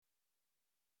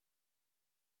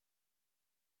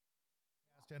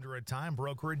Under a time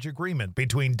brokerage agreement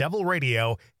between Devil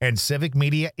Radio and Civic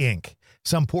Media, Inc.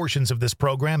 Some portions of this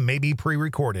program may be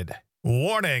pre-recorded.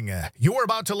 Warning, you're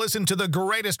about to listen to the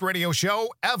greatest radio show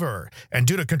ever. And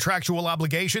due to contractual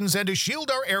obligations and to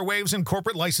shield our airwaves and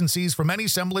corporate licensees from any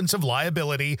semblance of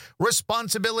liability,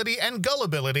 responsibility, and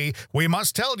gullibility, we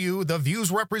must tell you the views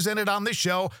represented on this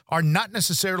show are not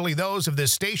necessarily those of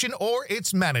this station or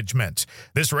its management.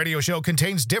 This radio show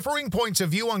contains differing points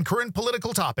of view on current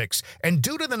political topics, and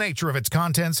due to the nature of its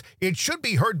contents, it should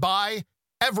be heard by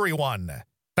everyone.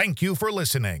 Thank you for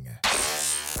listening.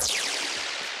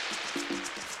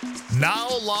 Now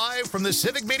live from the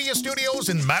Civic Media Studios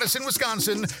in Madison,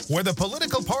 Wisconsin, where the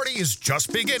political party is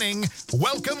just beginning,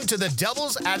 welcome to the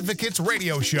Devil's Advocates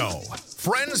Radio Show.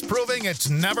 Friends proving it's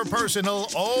never personal,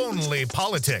 only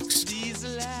politics. Please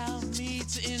allow me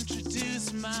to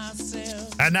introduce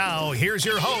myself. And now, here's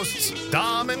your hosts,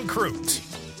 Dom and Crute.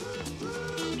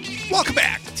 Welcome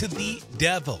back to the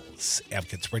Devil's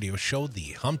Advocates Radio Show,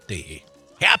 the Hump Day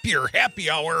Happy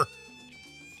Hour.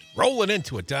 Rolling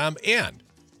into it, Dom, and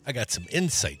I got some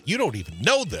insight. You don't even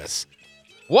know this.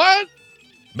 What?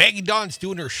 Maggie Dawn's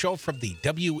doing her show from the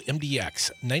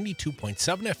WMDX 92.7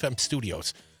 FM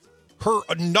studios. Her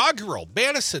inaugural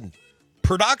Madison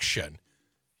production.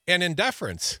 And in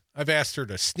deference, I've asked her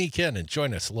to sneak in and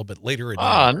join us a little bit later in the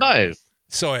hour. Nice.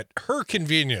 So at her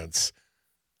convenience,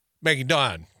 Maggie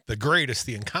Dawn, the greatest,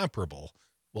 the incomparable,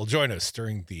 will join us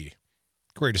during the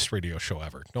greatest radio show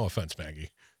ever. No offense,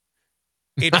 Maggie.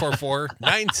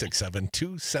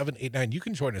 844-967-2789. You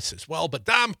can join us as well. But,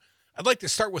 Dom, I'd like to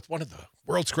start with one of the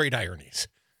world's great ironies.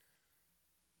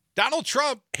 Donald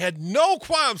Trump had no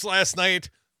qualms last night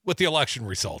with the election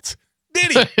results.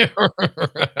 Did he?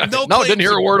 No, didn't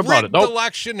hear a word about it. Nope.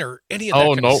 Election or any of that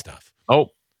kind of stuff.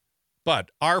 Nope.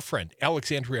 But our friend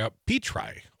Alexandria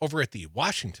Petri over at the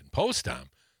Washington Post,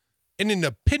 Dom, in an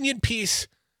opinion piece,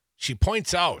 she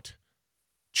points out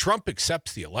Trump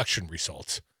accepts the election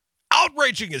results,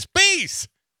 outraging his base.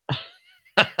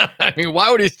 I mean, why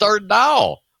would he start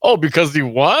now? Oh, because he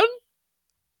won?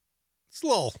 It's a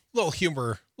little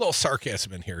humor, a little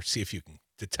sarcasm in here. See if you can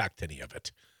detect any of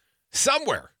it.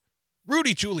 Somewhere,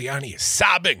 Rudy Giuliani is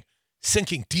sobbing,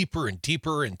 sinking deeper and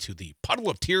deeper into the puddle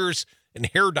of tears and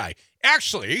hair dye.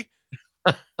 Actually,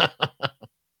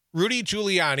 Rudy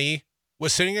Giuliani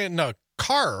was sitting in a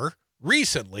car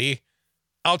recently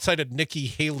outside a Nikki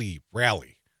Haley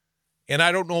rally. And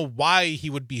I don't know why he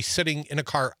would be sitting in a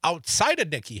car outside a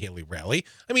Nikki Haley rally.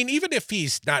 I mean, even if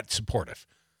he's not supportive,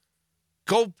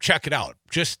 go check it out.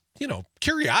 Just,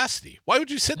 curiosity. Why would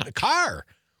you sit in the car?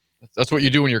 That's what you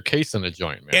do when you're casing a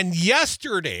joint, man. And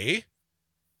yesterday,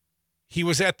 he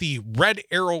was at the Red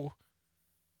Arrow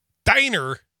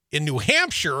Diner in New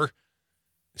Hampshire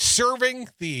serving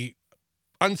the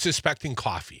unsuspecting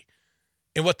coffee.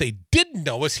 And what they didn't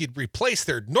know is he'd replaced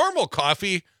their normal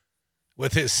coffee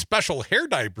with his special hair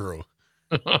dye brew.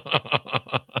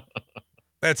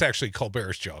 That's actually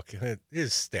Colbert's joke.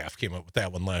 His staff came up with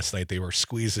that one last night. They were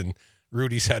squeezing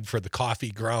Rudy's head for the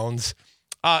coffee grounds.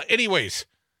 Anyways,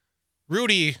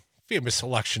 Rudy, famous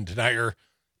election denier,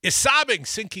 is sobbing,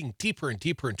 sinking deeper and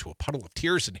deeper into a puddle of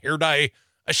tears and hair dye.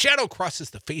 A shadow crosses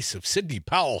the face of Sidney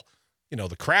Powell,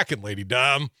 the Kraken lady,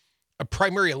 Dom. A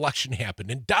primary election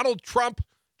happened, and Donald Trump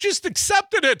just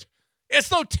accepted it, as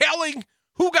though telling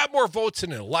who got more votes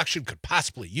in an election could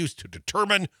possibly use to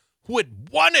determine who had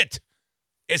won it,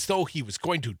 as though he was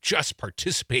going to just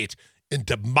participate in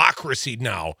democracy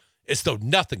now, as though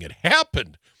nothing had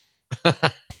happened.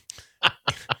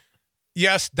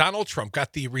 Yes, Donald Trump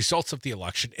got the results of the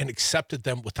election and accepted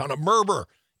them without a murmur.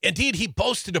 Indeed, he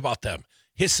boasted about them.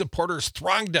 His supporters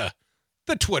thronged to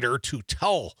the Twitter to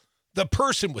tell the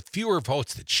person with fewer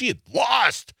votes that she had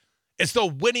lost, as though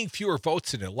winning fewer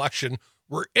votes in an election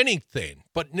were anything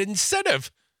but an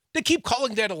incentive to keep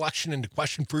calling that election into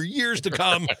question for years to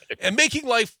come and making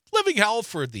life living hell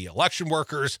for the election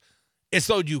workers, as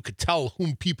though you could tell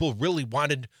whom people really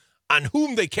wanted on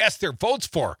whom they cast their votes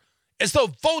for, as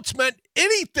though votes meant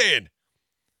anything.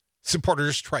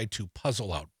 Supporters tried to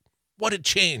puzzle out what had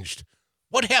changed.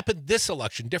 What happened this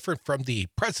election different from the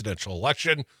presidential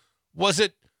election? Was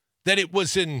it that it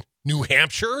was in New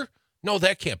Hampshire? No,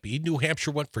 that can't be. New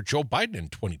Hampshire went for Joe Biden in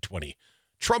 2020.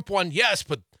 Trump won, yes,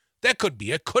 but that could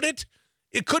be it, could it?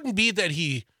 It couldn't be that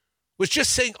he was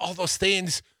just saying all those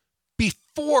things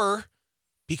before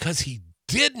because he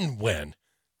didn't win.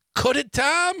 Could it,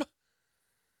 Tom?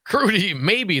 Crute,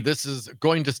 maybe this is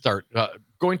going to start a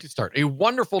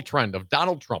wonderful trend of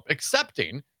Donald Trump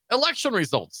accepting election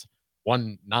results.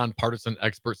 One nonpartisan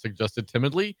expert suggested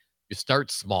timidly, you start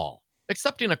small,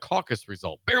 accepting a caucus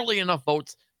result, barely enough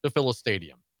votes to fill a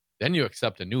stadium. Then you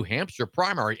accept a New Hampshire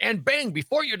primary, and bang,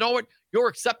 before you know it, you're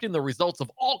accepting the results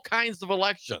of all kinds of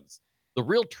elections. The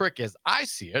real trick, as I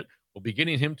see it, will be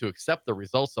getting him to accept the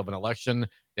results of an election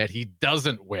that he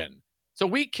doesn't win. So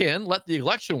we can let the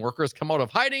election workers come out of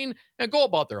hiding and go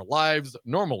about their lives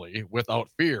normally without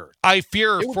fear. I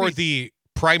fear for the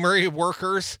primary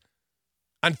workers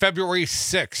on February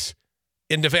 6th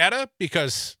in Nevada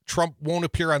because Trump won't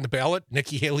appear on the ballot.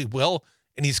 Nikki Haley will,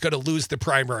 and he's going to lose the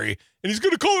primary, and he's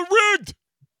going to call it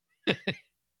rigged.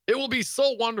 It will be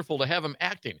so wonderful to have him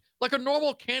acting like a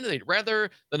normal candidate rather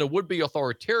than a would-be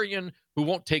authoritarian who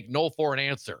won't take no for an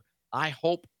answer. I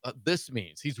hope this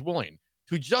means he's willing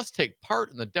to just take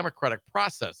part in the democratic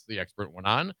process, the expert went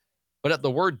on. But at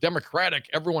the word democratic,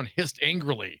 everyone hissed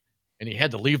angrily, and he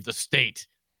had to leave the state.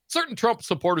 Certain Trump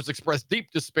supporters expressed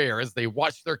deep despair as they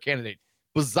watched their candidate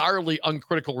bizarrely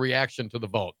uncritical reaction to the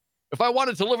vote. If I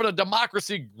wanted to live in a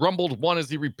democracy, grumbled one as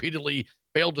he repeatedly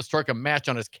failed to strike a match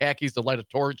on his khakis to light a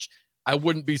torch, I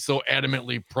wouldn't be so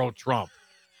adamantly pro-Trump.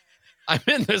 I'm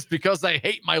in this because I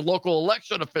hate my local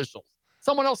election officials.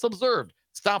 Someone else observed,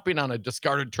 stomping on a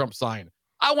discarded Trump sign.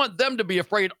 I want them to be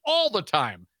afraid all the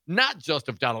time, not just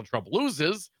if Donald Trump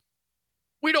loses.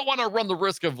 We don't want to run the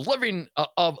risk of living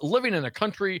in a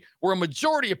country where a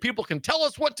majority of people can tell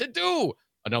us what to do.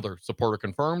 Another supporter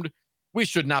confirmed. We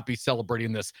should not be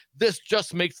celebrating this. This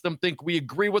just makes them think we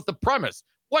agree with the premise.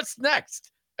 What's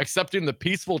next? Accepting the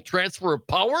peaceful transfer of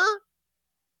power?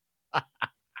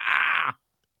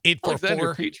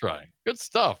 844. Petri. Good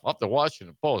stuff. Off the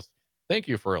Washington Post. Thank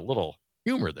you for a little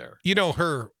humor there. You know,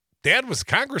 her dad was a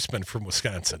congressman from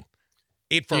Wisconsin.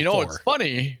 844. You know, it's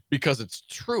funny because it's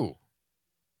true.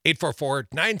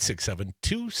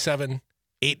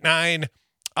 844-967-2789.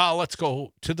 Let's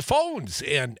go to the phones.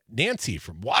 And Nancy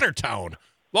from Watertown.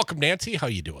 Welcome, Nancy. How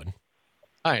you doing?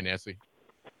 Hi, Nancy.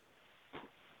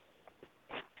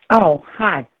 Oh,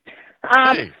 hi.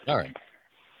 Hey, all right.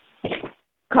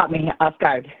 Caught me off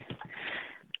guard.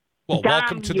 Well, Dom,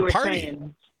 welcome to the party.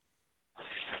 Saying,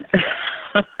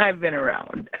 I've been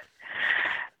around.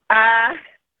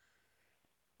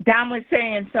 Dom was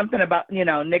saying something about,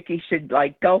 Nikki should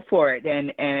go for it.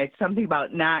 And it's something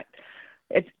about in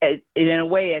a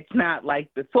way, it's not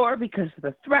like before because of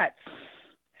the threats.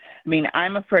 I mean,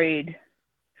 I'm afraid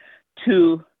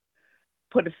to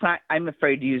put a sign. I'm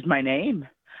afraid to use my name.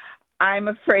 I'm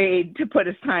afraid to put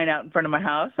a sign out in front of my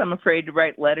house. I'm afraid to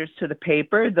write letters to the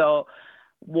paper, though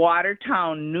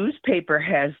Watertown newspaper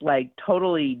has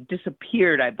totally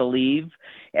disappeared, I believe.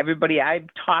 Everybody I've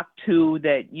talked to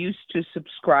that used to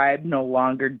subscribe no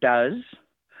longer does.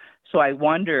 So I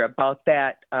wonder about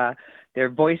that. Their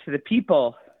Voice of the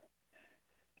People,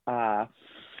 where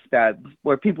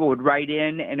people would write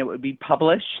in and it would be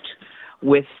published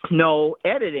with no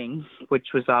editing, which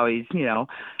was always,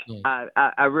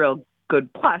 a real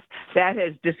good plus. That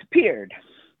has disappeared.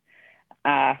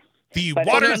 The But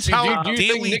Watertown do you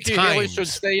think Daily Nikki Haley Times should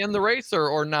stay in the race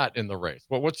or not in the race?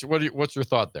 What's your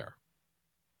thought there?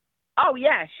 Oh,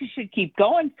 yeah, she should keep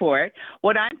going for it.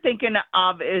 What I'm thinking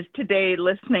of is today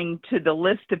listening to the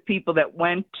list of people that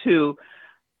went to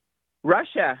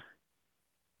Russia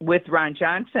with Ron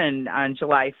Johnson on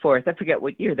July 4th. I forget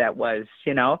what year that was,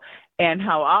 and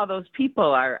how all those people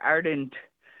are ardent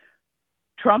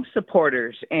Trump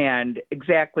supporters and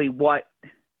exactly what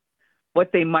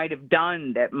they might have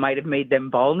done that might have made them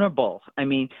vulnerable. I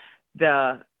mean,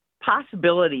 the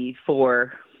possibility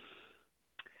for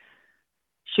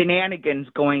shenanigans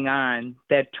going on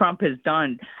that Trump has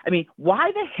done. I mean,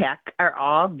 why the heck are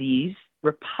all these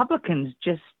Republicans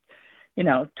just,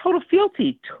 total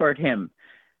fealty toward him?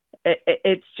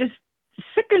 It's just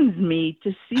sickens me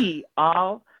to see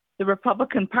all the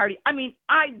Republican Party. I mean,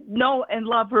 I know and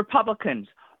love Republicans.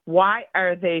 Why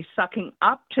are they sucking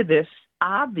up to this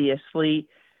obviously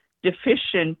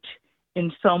deficient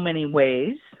in so many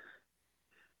ways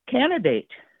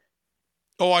candidate?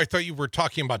 Oh, I thought you were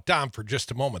talking about Dom for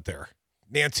just a moment there.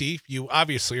 Nancy, you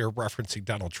obviously are referencing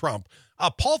Donald Trump.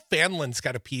 Paul Fanlin's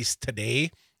got a piece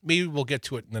today. Maybe we'll get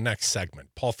to it in the next segment.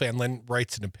 Paul Fanlin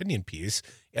writes an opinion piece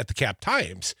at the Cap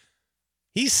Times.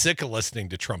 He's sick of listening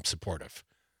to Trump supportive.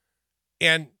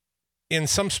 And in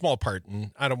some small part,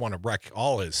 and I don't want to wreck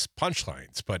all his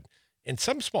punchlines, but in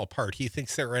some small part, he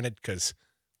thinks they're in it because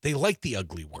they like the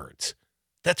ugly words.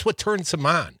 That's what turns them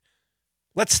on.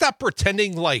 Let's stop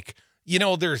pretending like,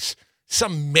 there's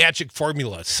some magic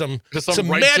formula, some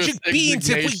magic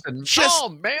beans.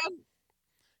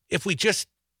 If we just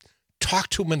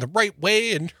talked to them in the right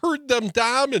way and heard them,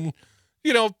 Dom, and,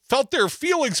 felt their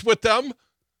feelings with them,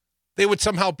 they would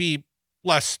somehow be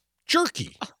less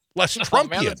jerky, less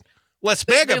Trumpian. Man, less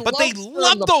They MAGA, but they love love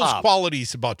stirring the those pot.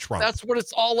 qualities about Trump. That's what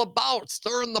it's all about.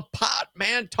 Stirring the pot,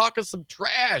 man. Talking some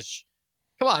trash.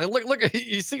 Come on, look at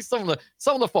you see some of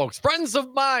the folks, friends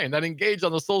of mine that engage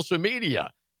on the social media.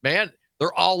 Man,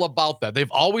 they're all about that. They've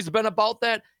always been about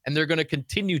that, and they're going to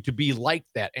continue to be like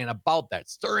that and about that.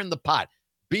 Stirring the pot,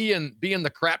 being the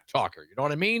crap talker. You know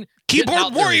what I mean? Getting Keyboard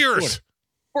out there and doing warriors.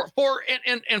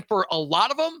 it. And for a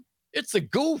lot of them, it's a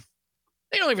goof.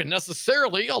 They don't even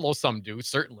necessarily, although some do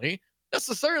certainly,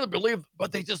 necessarily believe,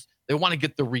 but they want to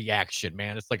get the reaction,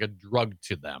 man. It's like a drug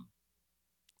to them.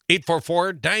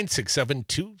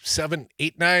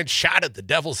 844-967-2789. Shot at the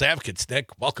Devil's Advocates,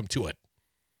 Nick. Welcome to it.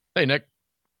 Hey, Nick.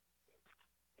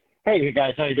 Hey, you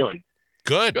guys, how you doing?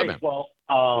 Good. Good, Hey, man. well,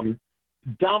 Dom,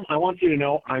 I want you to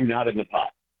know I'm not in the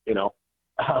pot, you know.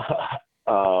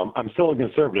 I'm still a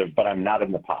conservative, but I'm not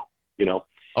in the pot, you know.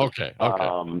 Okay.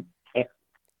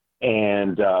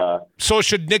 So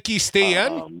should Nikki stay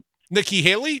in? Nikki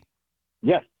Haley?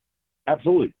 Yes,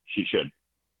 absolutely. She should.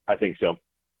 I think so.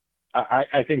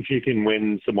 I think she can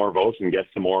win some more votes and get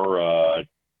some more,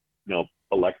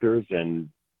 electors, and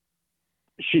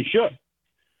she should.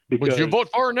 Because Would you vote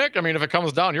for her, Nick? I mean, if it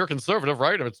comes down, you're conservative,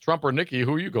 right? If it's Trump or Nikki,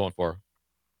 who are you going for?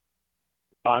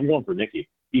 I'm going for Nikki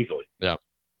easily. Yeah.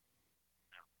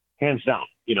 Hands down,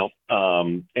 you know,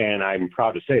 and I'm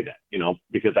proud to say that, you know,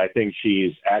 because I think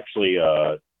she's actually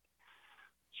a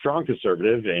strong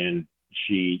conservative, and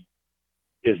she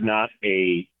is not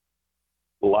a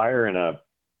liar and a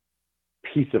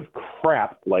piece of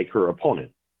crap like her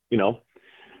opponent, you know.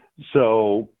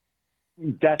 So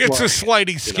that's It's where a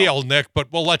sliding scale, Nick,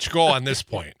 but we'll let you go on this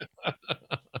point.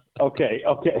 Okay.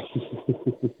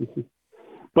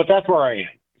 But that's where I am.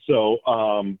 So,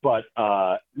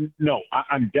 no,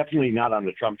 I'm definitely not on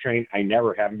the Trump train. I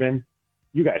never have been.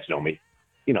 You guys know me,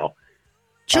 you know.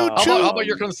 Choo choo. How about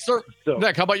your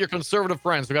Nick? How about your conservative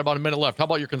friends? We got about a minute left. How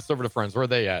about your conservative friends? Where are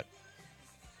they at?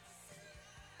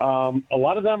 A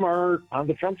lot of them are on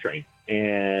the Trump train,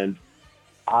 and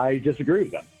I disagree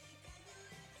with them.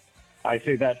 I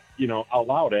say that, you know, out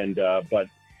loud, and but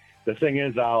the thing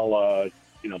is, I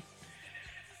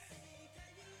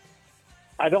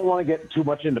don't want to get too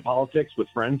much into politics with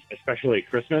friends, especially at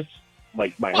Christmas,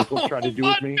 like my uncles try to do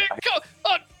with me.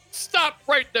 Stop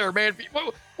right there, man.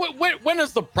 When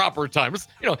is the proper time?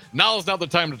 Now is not the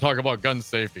time to talk about gun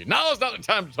safety. Now is not the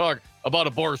time to talk about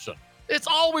abortion. It's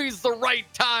always the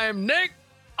right time, Nick.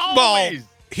 Always. Well,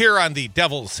 here on the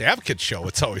Devil's Advocate show,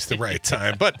 it's always the right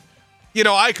time. But, you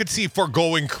know, I could see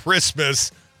foregoing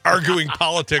Christmas, arguing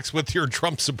politics with your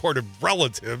Trump-supportive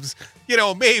relatives. You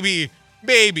know, maybe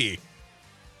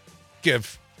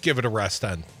give it a rest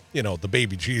on, you know, the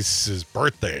baby Jesus'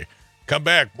 birthday. Come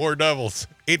back, more Devils.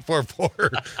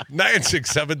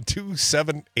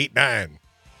 844-967-2789.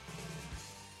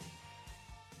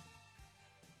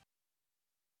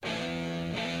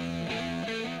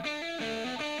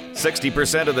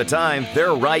 "60% of the time,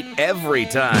 they're right every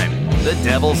time. The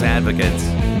Devil's Advocates.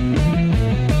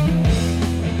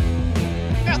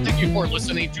 Yeah, thank you for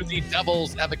listening to the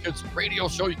Devil's Advocates radio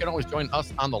show. You can always join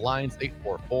us on the lines,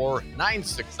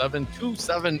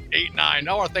 844-967-2789. I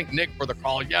want to thank Nick for the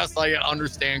call. Yes, I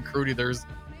understand, Crute. There's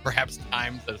perhaps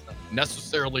times that it's not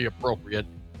necessarily appropriate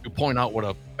to point out what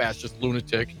a fascist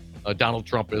lunatic Donald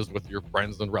Trump is with your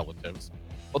friends and relatives.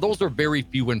 But those are very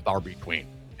few and far between.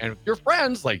 And with your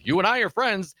friends, like you and I are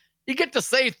friends, you get to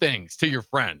say things to your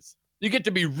friends. You get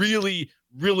to be really,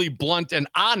 really blunt and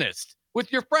honest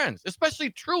with your friends,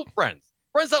 especially true friends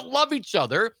that love each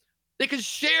other. They can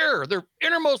share their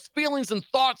innermost feelings and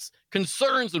thoughts,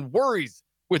 concerns, and worries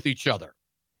with each other.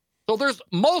 So there's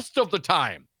most of the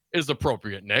time is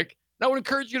appropriate, Nick. And I would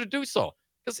encourage you to do so.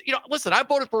 Because, listen, I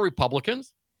voted for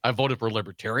Republicans. I voted for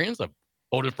Libertarians. I've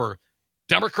voted for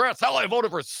Democrats. Hell, I voted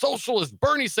for socialist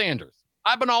Bernie Sanders.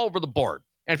 I've been all over the board.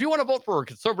 And if you want to vote for a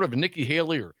conservative, Nikki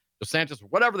Haley or DeSantis or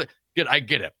whatever, I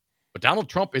get it. But Donald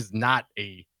Trump is not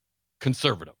a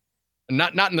conservative. And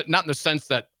not in the sense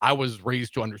that I was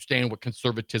raised to understand what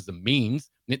conservatism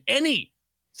means in any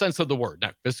sense of the word.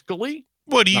 Not fiscally.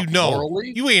 What do you know?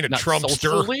 Morally, you ain't a not Trumpster.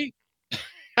 Socially.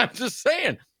 I'm just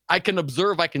saying. I can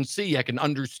observe, I can see, I can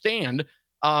understand,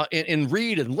 and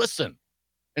read and listen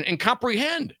and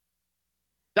comprehend.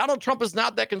 Donald Trump is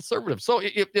not that conservative. So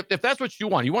if that's what you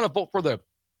want to vote for the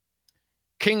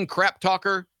king crap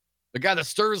talker, the guy that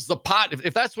stirs the pot.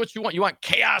 If that's what you want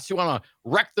chaos, you want to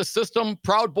wreck the system,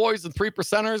 Proud Boys and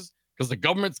 3%ers, because the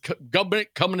government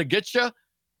coming to get you.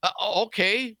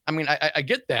 Okay. I mean, I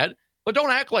get that, but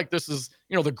don't act like this is,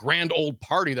 the grand old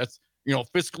party that's,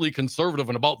 fiscally conservative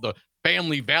and about the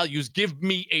family values. Give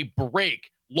me a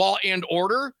break. Law and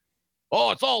order.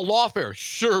 Oh, it's all lawfare.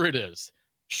 Sure it is.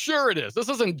 Sure it is. This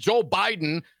isn't Joe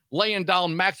Biden laying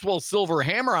down Maxwell's silver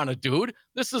hammer on a dude.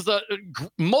 This is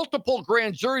multiple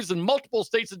grand juries in multiple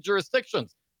states and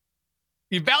jurisdictions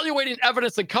evaluating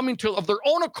evidence and coming to of their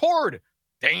own accord.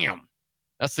 Damn,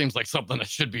 that seems like something that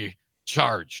should be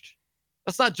charged.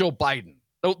 That's not Joe Biden.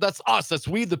 That's us. That's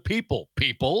we the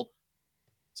people.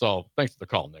 So thanks for the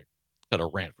call, Nick. Had a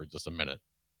rant for just a minute.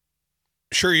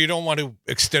 Sure, you don't want to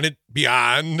extend it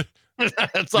beyond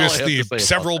That's all just I have the to say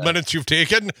several about that. minutes you've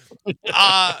taken.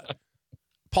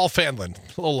 Paul Fanlin,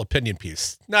 a little opinion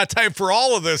piece. Not time for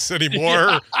all of this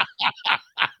anymore.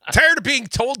 Tired of being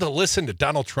told to listen to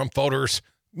Donald Trump voters?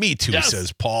 Me too, Yes.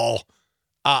 says Paul.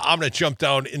 I'm going to jump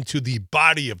down into the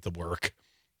body of the work.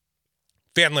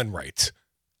 Fanlin writes,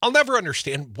 I'll never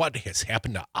understand what has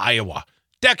happened to Iowa.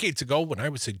 Decades ago, when I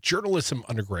was a journalism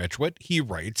undergraduate, he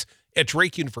writes, at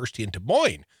Drake University in Des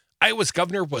Moines, Iowa's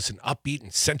governor was an upbeat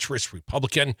and centrist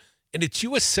Republican, and its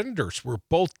U.S. senators were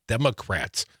both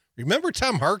Democrats. Remember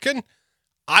Tom Harkin?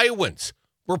 Iowans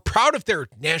were proud of their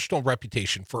national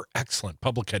reputation for excellent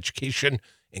public education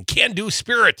and can-do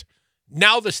spirit.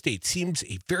 Now the state seems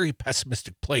a very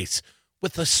pessimistic place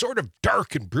with a sort of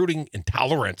dark and brooding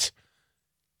intolerance.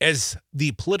 As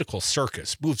the political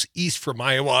circus moves east from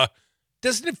Iowa,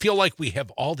 doesn't it feel like we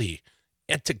have all the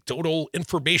anecdotal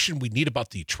information we need about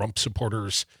the Trump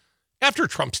supporters? After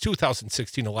Trump's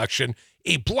 2016 election,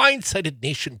 a blindsided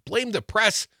nation blamed the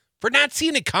press for not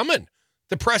seeing it coming.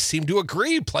 The press seemed to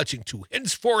agree, pledging to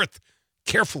henceforth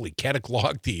carefully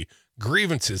catalog the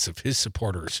grievances of his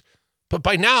supporters. But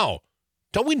by now,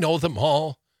 don't we know them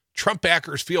all? Trump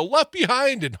backers feel left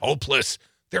behind and hopeless.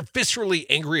 They're viscerally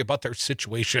angry about their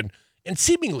situation and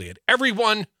seemingly at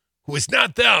everyone who is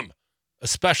not them,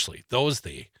 especially those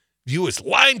they view as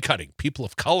line-cutting people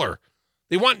of color.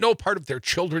 They want no part of their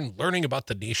children learning about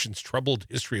the nation's troubled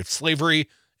history of slavery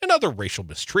and other racial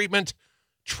mistreatment.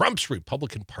 Trump's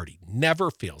Republican Party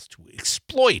never fails to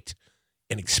exploit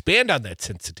and expand on that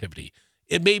sensitivity.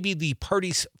 It may be the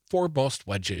party's foremost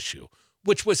wedge issue,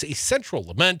 which was a central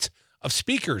lament of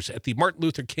speakers at the Martin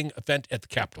Luther King event at the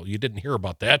Capitol. You didn't hear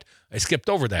about that. I skipped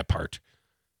over that part.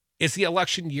 As the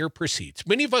election year proceeds,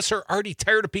 many of us are already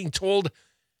tired of being told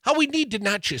how we need to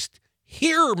not just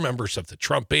hear members of the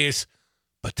Trump base,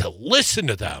 but to listen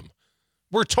to them.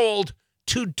 We're told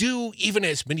to do even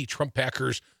as many Trump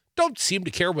backers don't seem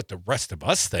to care what the rest of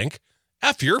us think.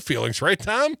 F your feelings, right,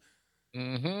 Tom?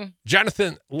 Mm-hmm.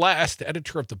 Jonathan Last,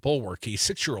 editor of The Bulwark, a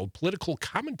 6-year-old political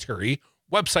commentary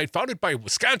website founded by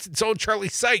Wisconsin's own Charlie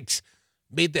Sykes,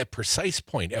 made that precise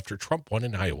point after Trump won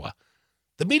in Iowa.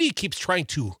 The media keeps trying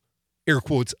to, air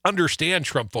quotes, understand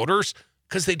Trump voters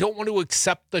because they don't want to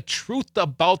accept the truth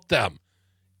about them.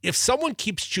 If someone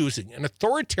keeps choosing an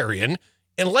authoritarian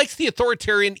and likes the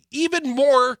authoritarian even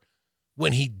more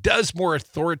when he does more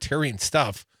authoritarian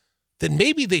stuff, then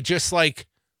maybe they just like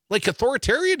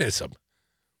authoritarianism.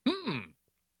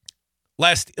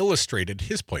 Last illustrated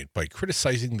his point by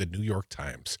criticizing the New York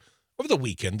Times. Over the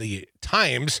weekend, the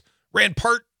Times ran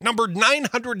part number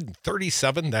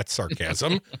 937, that's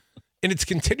sarcasm, in its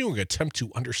continuing attempt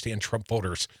to understand Trump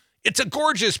voters. It's a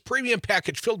gorgeous premium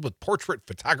package filled with portrait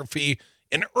photography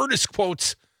and earnest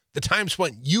quotes. The Times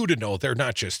want you to know they're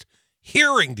not just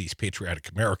hearing these patriotic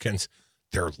Americans,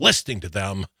 they're listening to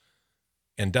them.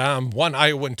 And one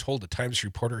Iowan told a Times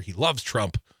reporter he loves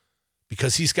Trump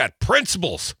because he's got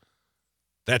principles.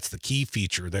 That's the key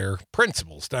feature there.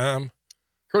 Principles, Dom.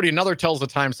 Crute, another tells the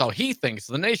Times how he thinks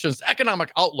the nation's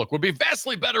economic outlook would be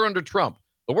vastly better under Trump.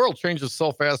 The world changes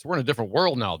so fast. We're in a different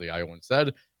world now, the Iowan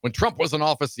said. When Trump was in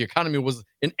office, the economy was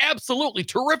in absolutely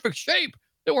terrific shape.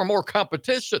 There was more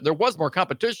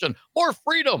competition, more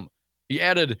freedom. He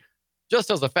added,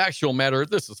 just as a factual matter,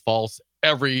 this is false.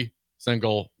 Every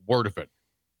single word of it.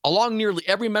 Along nearly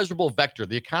every measurable vector,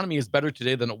 the economy is better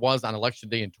today than it was on Election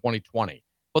Day in 2020.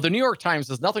 But the New York Times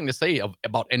has nothing to say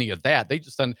about any of that. They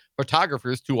just sent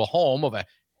photographers to a home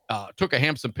took a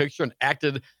handsome picture and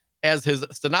acted as his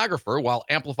stenographer while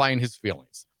amplifying his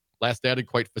feelings. Last added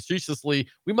quite facetiously,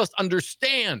 we must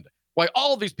understand why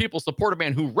all of these people support a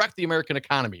man who wrecked the American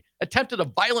economy, attempted a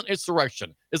violent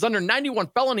insurrection, is under 91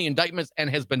 felony indictments, and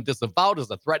has been disavowed as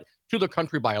a threat to the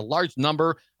country by a large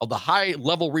number of the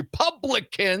high-level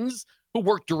Republicans who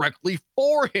work directly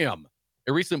for him.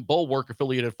 A recent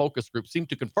Bulwark-affiliated focus group seemed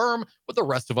to confirm what the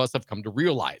rest of us have come to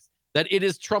realize, that it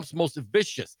is Trump's most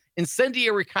vicious,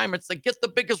 incendiary comments that get the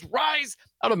biggest rise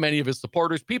out of many of his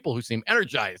supporters, people who seem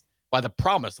energized by the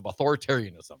promise of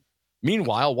authoritarianism.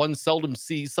 Meanwhile, one seldom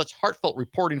sees such heartfelt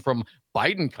reporting from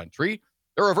Biden country.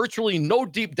 There are virtually no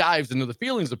deep dives into the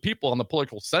feelings of people on the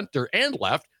political center and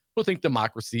left who think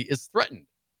democracy is threatened.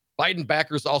 Biden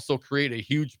backers also create a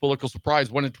huge political surprise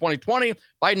when in 2020,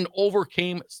 Biden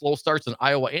overcame slow starts in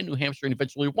Iowa and New Hampshire and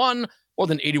eventually won more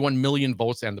than 81 million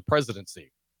votes and the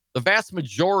presidency. The vast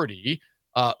majority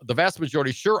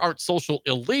sure aren't social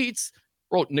elites,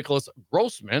 wrote Nicholas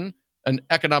Grossman, and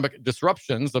economic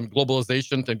disruptions and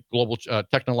globalization and global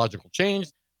technological change.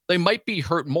 They might be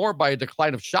hurt more by a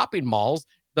decline of shopping malls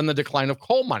than the decline of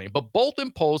coal mining, but both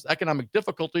impose economic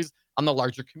difficulties on the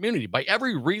larger community. By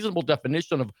every reasonable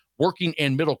definition of working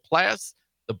and middle class,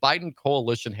 the Biden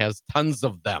coalition has tons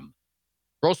of them.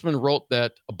 Grossman wrote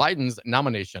that Biden's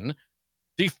nomination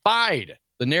defied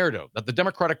the narrative that the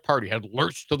Democratic Party had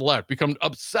lurched to the left, become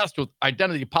obsessed with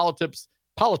identity politics,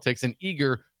 and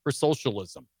eager for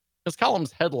socialism. His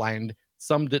column's headline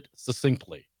summed it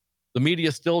succinctly. The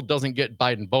media still doesn't get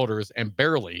Biden voters and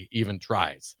barely even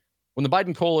tries. When the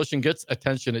Biden coalition gets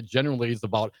attention, it generally is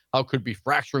about how it could be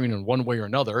fracturing in one way or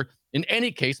another. In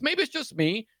any case, maybe it's just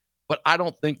me, but I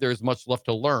don't think there's much left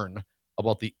to learn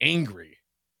about the angry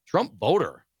Trump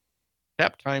voter.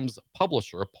 Cap Times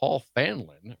publisher Paul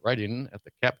Fanlin, writing at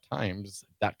the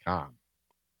captimes.com.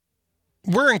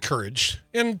 We're encouraged,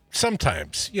 and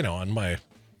sometimes, on my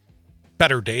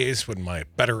better days when my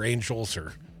better angels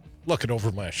are looking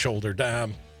over my shoulder,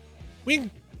 Dom, we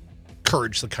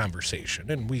encourage the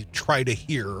conversation and we try to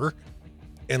hear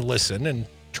and listen and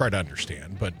try to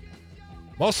understand, but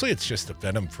mostly it's just a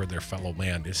venom for their fellow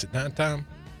man, is it not, Tom?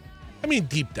 I mean,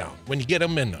 deep down, when you get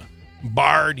them in a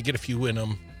bar and you get a few in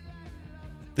them,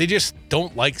 they just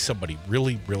don't like somebody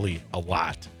really, really a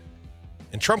lot.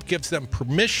 And Trump gives them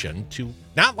permission to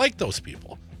not like those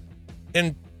people.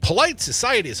 And polite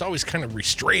society has always kind of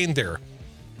restrained their,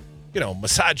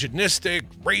 misogynistic,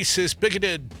 racist,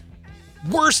 bigoted,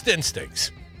 worst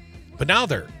instincts. But now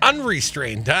they're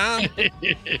unrestrained, Tom.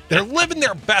 They're living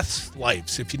their best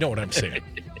lives, if you know what I'm saying.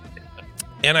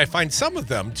 And I find some of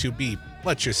them to be,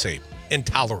 let's just say,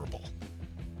 intolerable.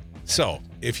 So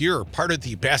if you're part of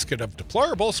the basket of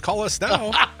deplorables, call us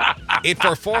now.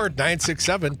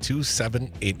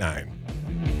 844-967-2789.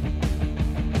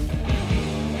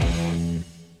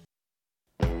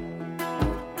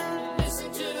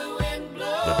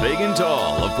 The big and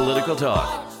tall of political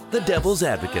talk. The Devil's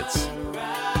Advocates.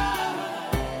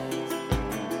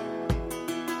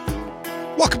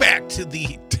 Welcome back to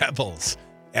the Devil's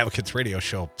Advocates radio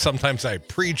show. Sometimes I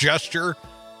pre-gesture,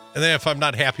 and then if I'm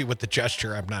not happy with the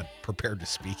gesture, I'm not prepared to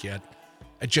speak yet.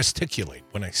 I gesticulate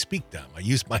when I speak them. I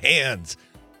use my hands.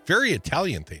 Very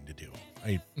Italian thing to do.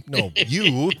 I know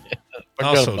you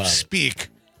also speak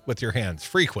with your hands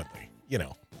frequently.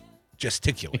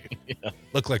 Gesticulate.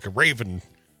 Look like a raven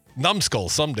numbskull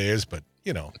some days, but,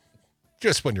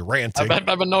 just when you're ranting. I've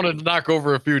been known to knock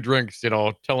over a few drinks,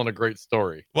 telling a great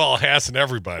story. Well, hasn't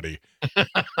everybody?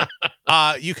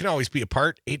 You can always be a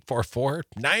part,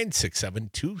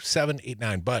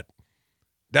 844-967-2789. But,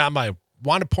 Dom, I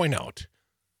want to point out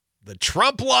the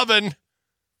Trump-loving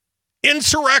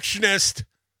insurrectionist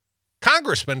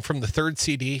congressman from the 3rd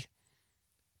CD,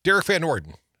 Derek Van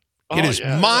Orden. It is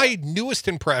my newest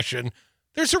impression.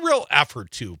 There's a real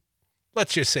effort to,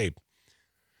 let's just say,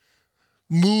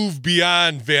 move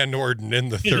beyond Van Orden in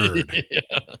the 3rd.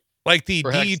 Like the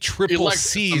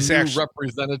DCCC's actually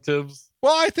representatives.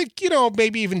 Well, I think,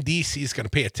 maybe even DC is going to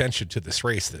pay attention to this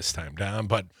race this time, Don.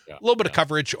 But a little bit of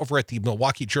coverage over at the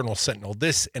Milwaukee Journal-Sentinel.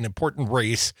 This, an important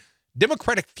race.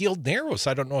 Democratic field narrows.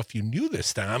 I don't know if you knew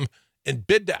this, Tom. And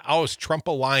bid to oust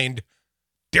Trump-aligned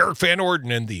Derek Van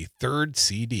Orden in the 3rd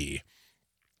CD.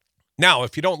 Now,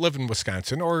 if you don't live in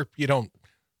Wisconsin or you don't,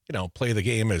 play the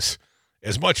game as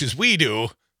much as we do,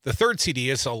 the 3rd CD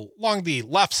is along the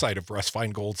left side of Russ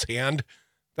Feingold's hand.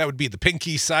 That would be the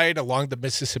pinky side along the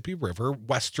Mississippi River,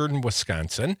 western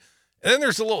Wisconsin. And then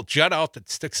there's a little jut out that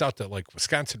sticks out to like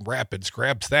Wisconsin Rapids,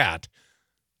 grabs that.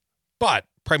 But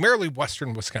primarily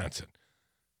western Wisconsin.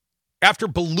 After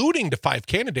ballooning to 5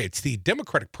 candidates, the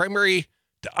Democratic primary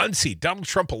to unseat Donald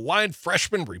Trump-aligned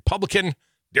freshman Republican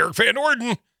Derek Van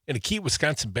Orden in a key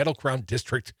Wisconsin battleground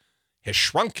district has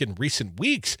shrunk in recent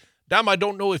weeks. Dom, I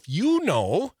don't know if you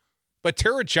know, but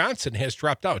Tara Johnson has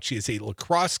dropped out. She is a La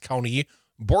Crosse County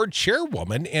board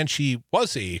chairwoman, and she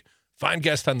was a fine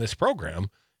guest on this program.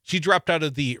 She dropped out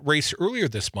of the race earlier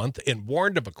this month and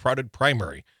warned of a crowded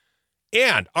primary.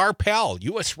 And our pal,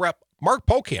 U.S. Rep. Mark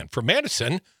Pocan from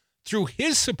Madison, threw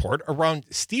his support around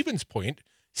Stevens Point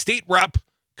State Rep.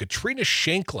 Katrina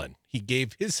Shanklin. He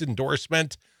gave his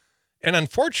endorsement, and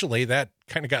unfortunately, that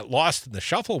kind of got lost in the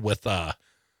shuffle with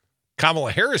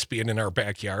Kamala Harris being in our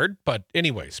backyard. But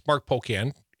anyways, Mark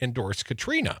Pocan endorsed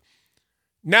Katrina.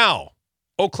 Now,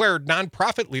 Eau Claire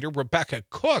nonprofit leader Rebecca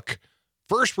Cook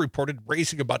first reported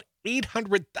raising about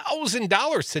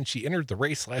 $800,000 since she entered the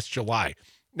race last July.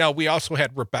 Now, we also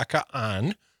had Rebecca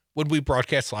on when we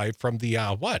broadcast live from the,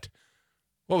 what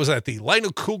was that? The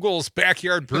Lionel Kugel's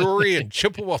Backyard Brewery in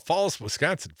Chippewa Falls,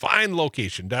 Wisconsin. Fine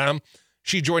location, Dom.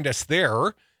 She joined us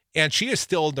there, and she is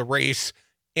still in the race,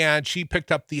 and she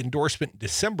picked up the endorsement in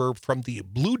December from the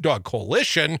Blue Dog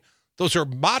Coalition. Those are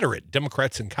moderate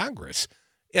Democrats in Congress.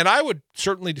 And I would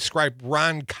certainly describe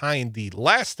Ron Kind, the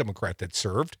last Democrat that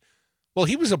served. Well,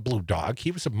 he was a blue dog.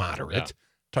 He was a moderate. Yeah,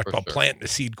 Talked about planting the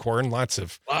seed corn, lots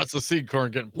of seed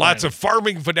corn getting planted. Lots of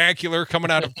farming vernacular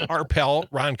coming out of our pal,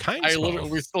 Ron Kind's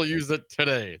we still use it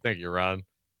today. Thank you, Ron.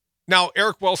 Now,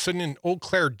 Eric Wilson, an Eau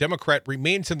Claire Democrat,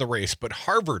 remains in the race, but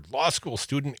Harvard Law School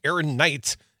student Aaron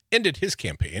Knights ended his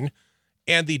campaign,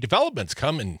 and the developments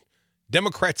come in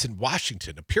Democrats in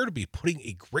Washington appear to be putting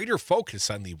a greater focus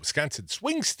on the Wisconsin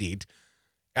swing state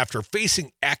after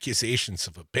facing accusations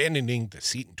of abandoning the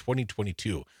seat in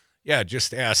 2022. Yeah,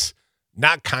 just ask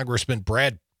not Congressman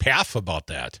Brad Paff about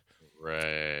that.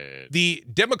 Right. The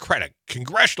Democratic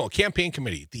Congressional Campaign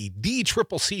Committee, the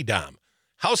DCCC, Dom,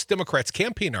 House Democrats'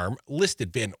 campaign arm,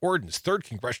 listed Van Orden's 3rd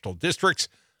congressional districts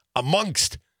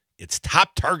amongst its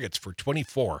top targets for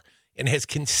 24 and has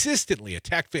consistently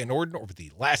attacked Van Orden over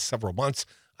the last several months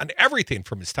on everything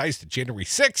from his ties to January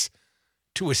 6th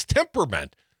to his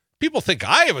temperament. People think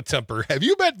I have a temper. Have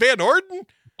you met Van Orden?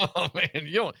 Oh, man.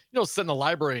 You don't sit in the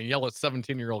library and yell at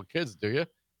 17-year-old kids, do you?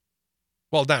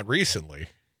 Well, not recently.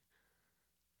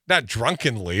 Not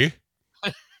drunkenly.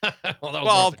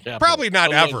 well, probably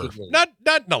not ever. Allegedly. Not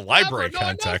in a library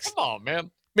context. No, come on,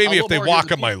 man. Maybe if they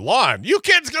walk on my lawn. You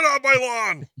kids get off my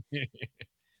lawn.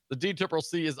 The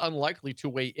DCCC is unlikely to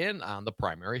weigh in on the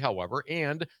primary, however,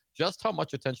 and just how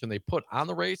much attention they put on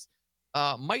the race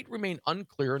might remain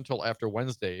unclear until after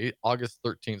Wednesday, August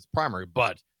 13th's primary.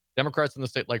 But Democrats in the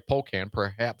state like Spokane,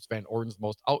 perhaps Van Orden's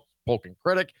most outspoken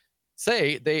critic,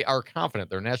 say they are confident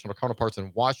their national counterparts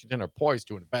in Washington are poised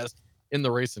to invest in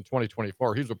the race in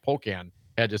 2024. Here's what Spokane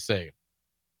had to say.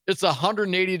 It's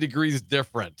 180 degrees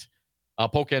different.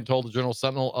 Spokane told the Journal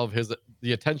Sentinel of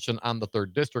the attention on the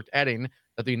 3rd district, adding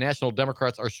that the National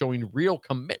Democrats are showing real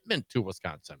commitment to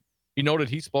Wisconsin. He noted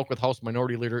he spoke with House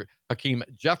Minority Leader Hakeem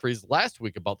Jeffries last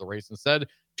week about the race and said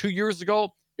 2 years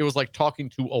ago, it was like talking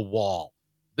to a wall.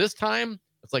 This time,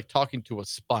 it's like talking to a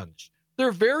sponge.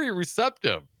 They're very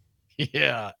receptive.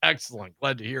 Yeah, excellent.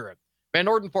 Glad to hear it. Van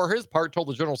Orden, for his part, told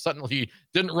the Journal Sentinel he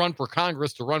didn't run for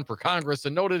Congress to run for Congress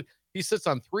and noted he sits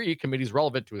on 3 committees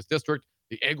relevant to his district,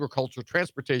 the Agriculture,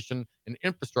 Transportation, and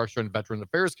Infrastructure and Veteran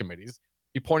Affairs committees.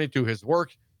 He pointed to his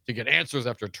work to get answers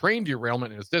after a train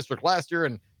derailment in his district last year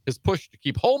and his push to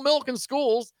keep whole milk in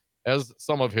schools as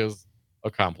some of his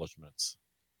accomplishments.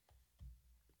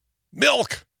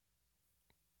 Milk.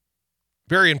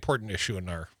 Very important issue in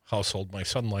our household. My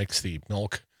son likes the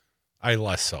milk. I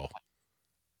less so.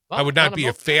 Well, I would not be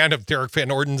a fan of Derek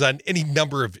Van Orden's on any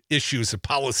number of issues of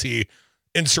policy,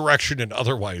 insurrection, and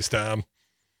otherwise, Tom.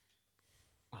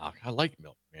 Oh, I like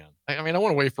milk, man. I mean, I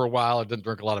went away for a while. I didn't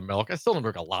drink a lot of milk. I still don't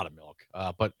drink a lot of milk.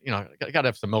 But, I got to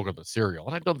have some milk with the cereal.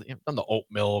 And I've done the oat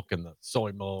milk and the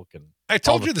soy milk. And I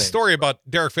told you the story about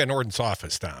Derek Van Orden's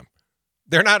office, Tom.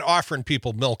 They're not offering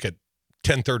people milk at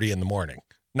 10:30 in the morning,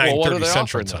 9:30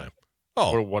 Central Time.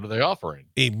 Oh, what are they offering?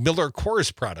 A Miller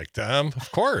Coors product, Tom,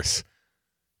 of course.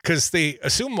 Because they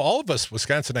assume all of us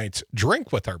Wisconsinites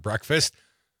drink with our breakfast.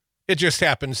 It just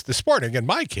happens this morning. In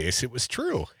my case, it was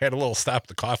true. Had a little stop at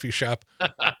the coffee shop.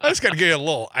 I just got to get a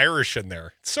little Irish in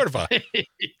there. It's sort of a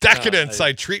decadence.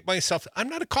 I treat myself. I'm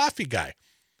not a coffee guy.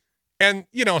 And,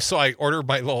 so I ordered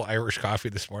my little Irish coffee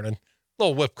this morning.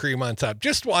 Little whipped cream on top.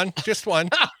 Just one.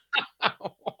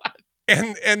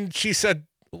 And she said,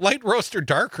 light roast or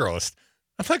dark roast?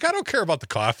 I'm like, I don't care about the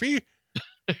coffee.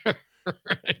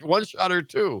 One shot or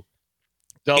two.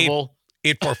 Double.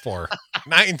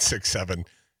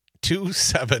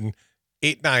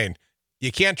 844-967-2789.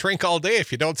 You can't drink all day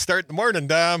if you don't start in the morning,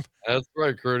 Dom. That's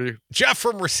right, Curdy. Jeff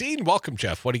from Racine. Welcome,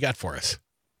 Jeff. What do you got for us?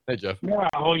 Hey, Jeff. Yeah,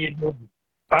 how you doing?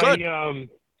 Good.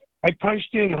 I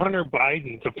punched in Hunter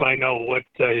Biden to find out what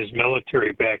his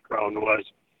military background was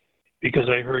because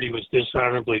I heard he was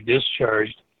dishonorably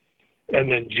discharged. And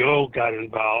then Joe got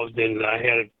involved, and I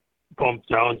had it bumped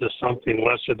down to something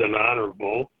lesser than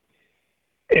honorable.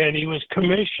 And he was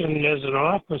commissioned as an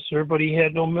officer, but he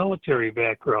had no military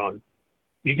background.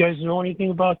 You guys know anything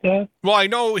about that? Well, I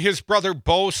know his brother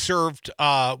Bo served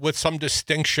with some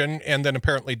distinction and then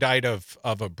apparently died of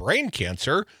a brain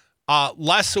cancer.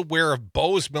 Less aware of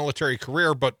Bo's military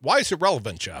career, but why is it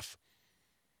relevant, Jeff?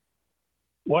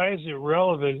 Why is it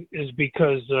relevant is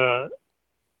because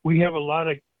we have a lot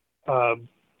of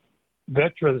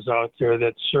veterans out there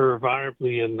that serve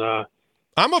honorably in.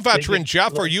 I'm a veteran,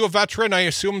 Jeff. Are you a veteran? I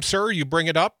assume, sir. You bring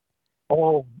it up.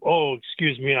 Oh,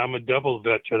 excuse me. I'm a double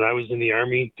veteran. I was in the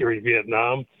Army during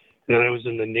Vietnam, and then I was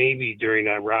in the Navy during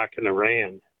Iraq and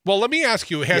Iran. Well, let me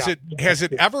ask you: Has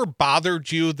it ever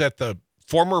bothered you that the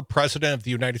former president of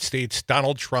the United States,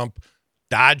 Donald Trump,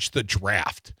 dodged the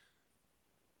draft?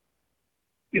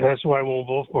 Yeah, that's why I won't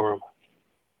vote for him.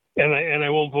 And I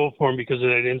won't vote for him because of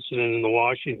that incident in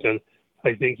Washington.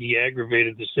 I think he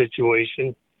aggravated the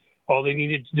situation. All they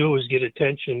needed to do was get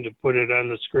attention to put it on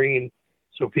the screen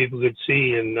so people could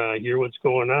see and hear what's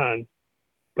going on.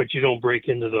 But you don't break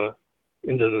into the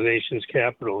nation's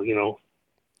capital, you know.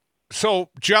 So,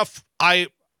 Jeff, I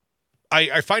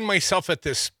find myself at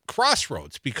this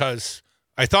crossroads because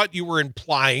I thought you were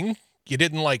implying you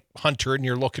didn't like Hunter and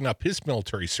you're looking up his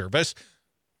military service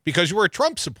because you were a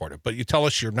Trump supporter, but you tell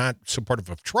us you're not supportive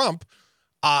of Trump.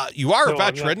 You are a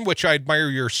veteran, which I admire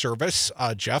your service,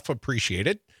 Jeff. Appreciate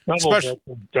it.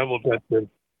 Double veteran.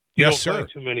 Yes, sir.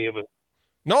 Too many of it.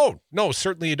 No,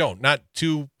 certainly you don't. Not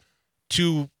two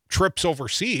trips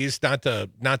overseas, not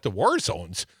the war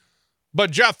zones.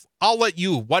 But Jeff, I'll let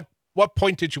you. What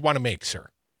point did you want to make, sir?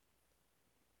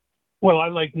 Well, I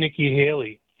like Nikki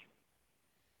Haley.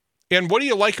 And what do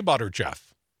you like about her,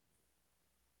 Jeff?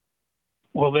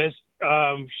 Well,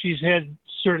 she's had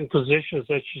certain positions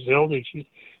that she's held, and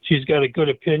she's got a good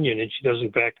opinion, and she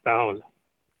doesn't back down.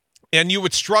 And you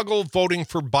would struggle voting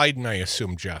for Biden, I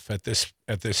assume, Jeff, at this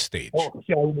stage. Oh,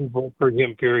 yeah, I wouldn't vote for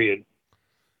him. Period.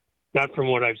 Not from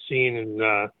what I've seen,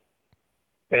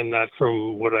 and not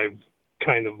from what I've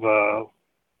kind of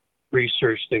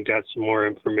researched and got some more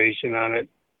information on it.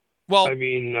 Well, I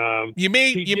mean, you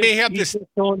may have this. His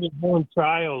own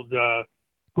child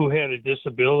who had a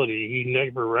disability. He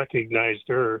never recognized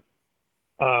her.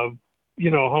 How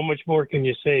much more can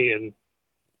you say? And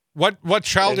what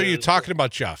child are you talking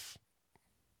about, Jeff?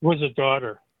 Was a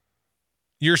daughter.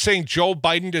 You're saying Joe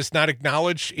Biden does not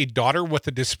acknowledge a daughter with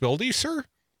a disability, sir?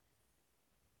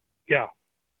 Yeah.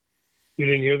 You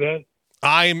didn't hear that?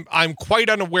 I'm quite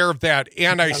unaware of that,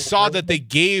 and I saw that they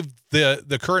gave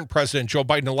the current president, Joe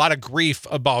Biden, a lot of grief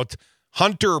about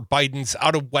Hunter Biden's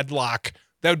out of wedlock.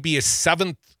 That would be his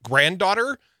 7th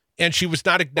granddaughter, and she was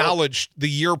not acknowledged the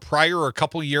year prior or a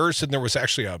couple years, and there was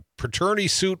actually a paternity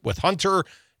suit with Hunter,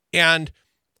 and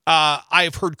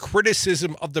I've heard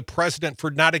criticism of the president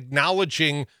for not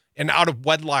acknowledging an out of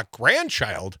wedlock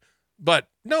grandchild, but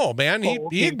no, man,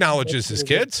 he acknowledges his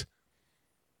kids.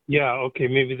 Yeah, okay,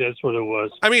 maybe that's what it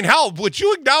was. I mean, hell, would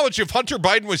you acknowledge if Hunter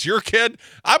Biden was your kid?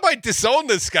 I might disown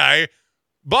this guy,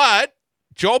 but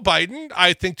Joe Biden,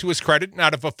 I think to his credit, and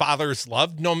out of a father's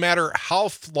love, no matter how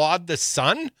flawed the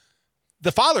son,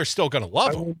 the father's still going to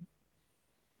love him.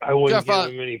 I wouldn't give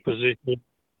him any position.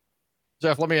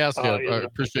 Jeff, let me ask you. I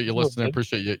appreciate you listening.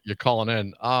 Appreciate you calling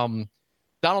in.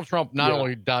 Donald Trump not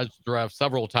only dodged the draft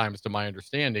several times, to my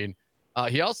understanding,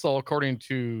 he also, according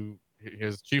to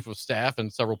his chief of staff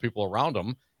and several people around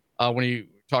him, when he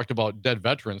talked about dead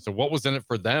veterans, so what was in it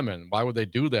for them, and why would they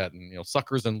do that? And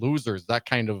suckers and losers, that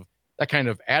kind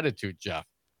of attitude, Jeff.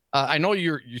 I know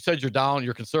you said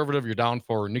you're conservative, you're down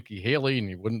for Nikki Haley, and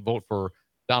you wouldn't vote for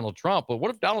Donald Trump. But what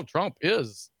if Donald Trump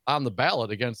is on the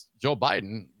ballot against Joe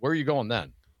Biden? Where are you going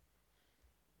then?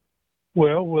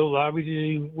 Well,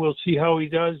 we'll see how he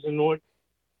does and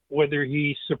whether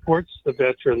he supports the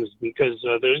veterans, because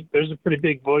there's a pretty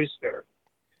big voice there,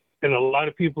 and a lot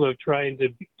of people are trying to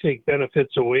take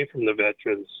benefits away from the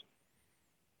veterans.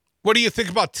 What do you think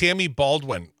about Tammy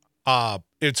Baldwin?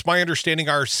 It's my understanding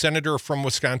our senator from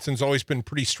Wisconsin's always been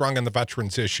pretty strong on the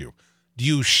veterans issue. Do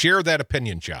you share that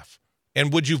opinion, Jeff?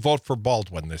 And would you vote for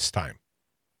Baldwin this time?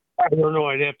 I don't know.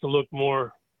 I'd have to look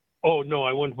more. Oh no,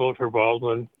 I wouldn't vote for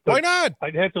Baldwin. Why not?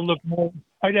 I'd have to look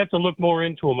more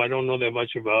into him. I don't know that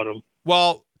much about him.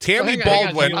 Well, Tammy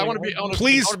Baldwin. I want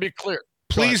to be clear.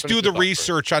 Please do the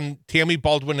research on Tammy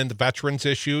Baldwin and the veterans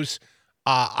issues.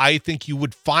 I think you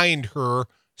would find her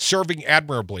serving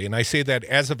admirably, and I say that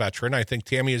as a veteran. I think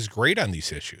Tammy is great on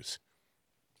these issues.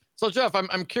 So, Jeff,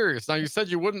 I'm curious. Now, you said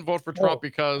you wouldn't vote for Trump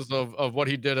because of what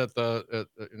he did at the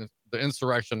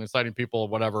insurrection, inciting people,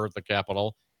 whatever, at the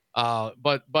Capitol.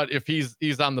 But if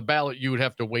he's on the ballot, you would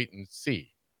have to wait and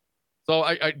see. So,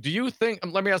 do you think?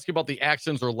 Let me ask you about the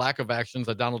actions or lack of actions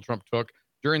that Donald Trump took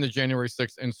during the January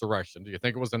 6th insurrection. Do you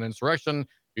think it was an insurrection? Do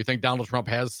you think Donald Trump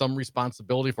has some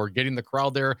responsibility for getting the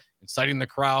crowd there, inciting the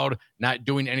crowd, not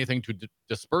doing anything to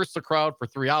disperse the crowd for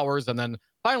 3 hours, and then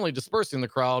finally dispersing the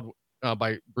crowd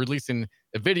by releasing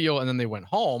a video, and then they went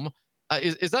home?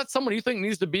 Is that someone you think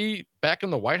needs to be back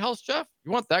in the White House, Jeff?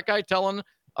 You want that guy telling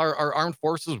our armed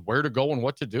forces where to go and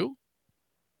what to do?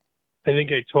 I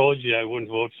think I told you I wouldn't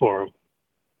vote for him.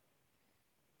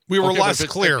 We were Okay, but less if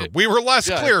it's- clear. if- We were less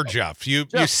yeah. clear, Jeff. You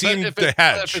Jeff, seemed if to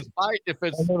it's- hedge. If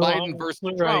it's I don't know Biden how versus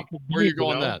clear I Trump, could where are you be,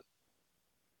 going you know? then?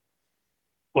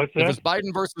 What's If that? it's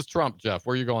Biden versus Trump, Jeff,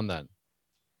 where are you going then?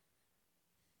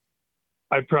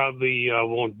 I probably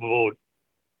won't vote.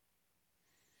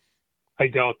 I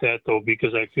doubt that, though,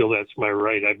 because I feel that's my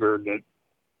right. I've earned it.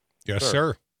 Yes, Sure.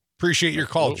 sir. Appreciate your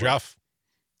call, Absolutely. Jeff.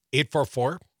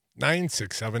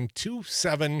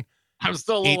 844-967-27. I'm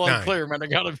still a little 8-9. unclear, man. I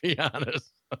gotta be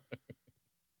honest.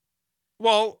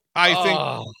 Well, I think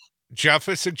Oh, Jeff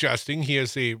is suggesting he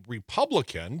is a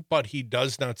Republican, but he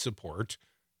does not support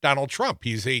Donald Trump.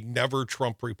 He's a never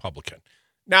Trump Republican.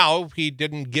 Now, he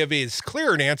didn't give his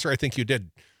clear an answer. I think you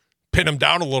did pin him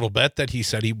down a little bit that he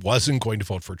said he wasn't going to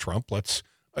vote for Trump. Let's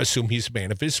assume he's a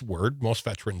man of his word. Most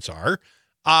veterans are.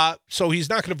 So he's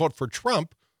not going to vote for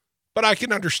Trump, but I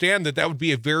can understand that would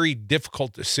be a very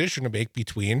difficult decision to make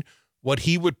between what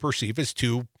he would perceive as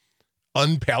two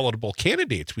unpalatable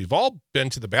candidates. We've all been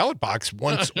to the ballot box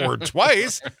once or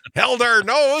twice, held our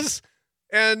nose,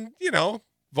 and,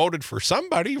 voted for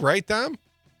somebody, right, Tom?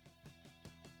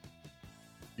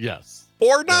 yes.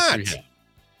 Or Yes, not. we have.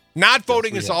 Not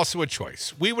voting we is have. also a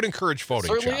choice. We would encourage voting,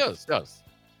 Certainly Jeff. is. Yes.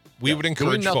 We Yeah. would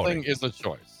encourage Doing voting. nothing is a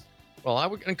choice. Well, I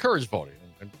would encourage voting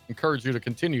and encourage you to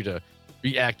continue to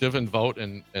be active and vote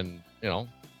and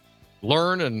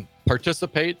learn and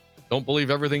participate. Don't believe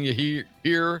everything you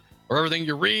hear or everything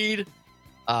you read.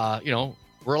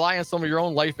 Rely on some of your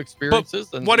own life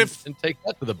experiences and take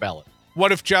that to the ballot.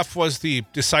 What if Jeff was the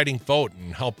deciding vote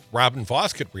and helped Robin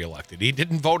Vos get reelected? He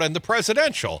didn't vote on the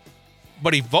presidential,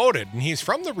 but he voted, and he's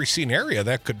from the Racine area.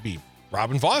 That could be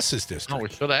Robin Vos's district. Oh, we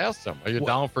should have asked him. Are you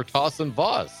down for tossing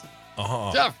Voss?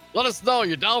 Uh-huh. Jeff, let us know.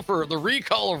 You're down for the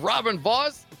recall of Robin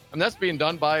Voss? And that's being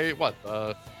done by what?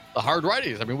 The hard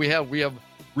righties. I mean, we have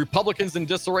Republicans in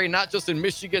disarray, not just in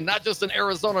Michigan, not just in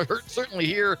Arizona, certainly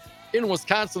here in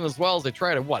Wisconsin as well, as they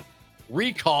try to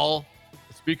recall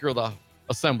the Speaker of the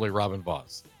Assembly, Robin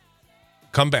Voss.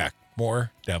 Come back.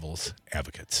 More Devil's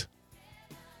Advocates.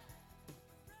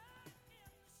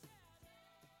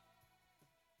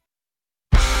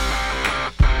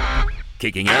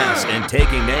 Kicking ass and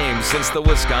taking names since the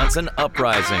Wisconsin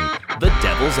Uprising. The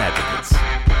Devil's Advocates.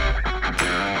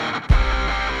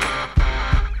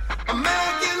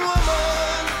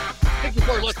 Thank you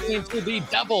for listening to the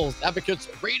Devil's Advocates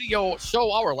radio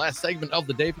show, our last segment of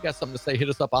the day. If you got something to say, hit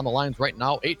us up on the lines right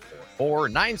now,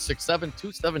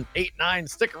 844-967-2789.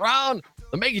 Stick around.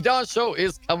 The Maggie Dawn Show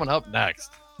is coming up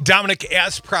next. Dominic,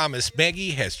 as promised,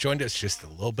 Maggie has joined us just a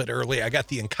little bit early. I got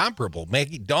the incomparable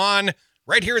Maggie Dawn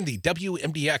right here in the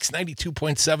WMDX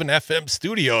 92.7 FM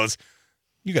studios.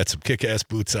 You got some kick-ass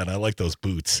boots on. I like those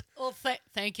boots. Well,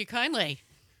 thank you kindly.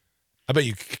 I bet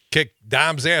you kicked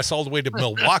Dom's ass all the way to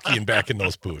Milwaukee and back in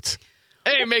those boots.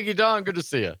 Hey, Maggie Dawn, good to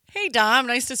see you. Hey, Dom,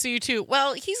 nice to see you too.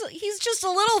 Well, he's just a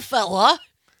little fella.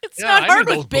 It's Yeah, not I hard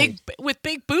knew with those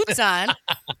big boots on.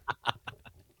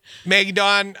 Maggie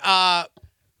Dawn,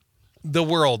 the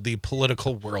world, the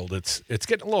political world, it's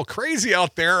getting a little crazy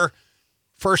out there.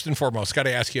 First and foremost, got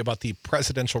to ask you about the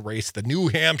presidential race, the New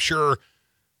Hampshire.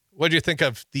 What do you think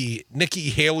of the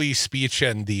Nikki Haley speech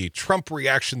and the Trump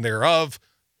reaction thereof?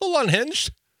 A little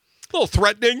unhinged, a little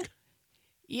threatening.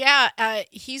 Yeah,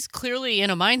 he's clearly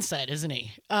in a mindset, isn't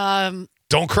he?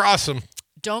 Don't cross him.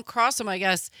 Don't cross him, I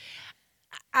guess.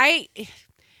 My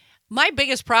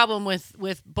biggest problem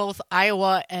with both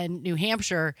Iowa and New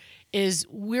Hampshire is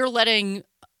we're letting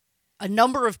a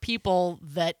number of people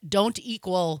that don't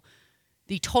equal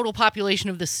the total population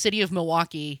of the city of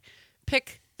Milwaukee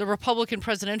pick the Republican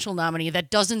presidential nominee. That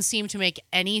doesn't seem to make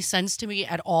any sense to me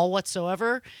at all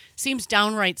whatsoever. Seems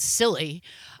downright silly.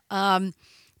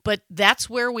 But that's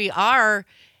where we are.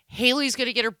 Haley's going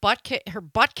to get her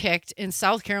butt kicked in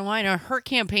South Carolina. Her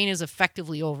campaign is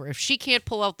effectively over. If she can't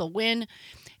pull out the win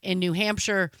in New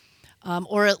Hampshire,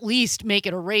 or at least make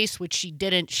it a race, which she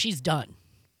didn't, she's done.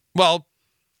 Well,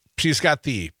 she's got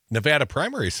the Nevada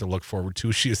primaries to look forward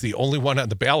to. She is the only one on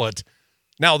the ballot.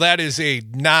 Now, that is a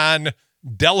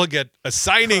non-delegate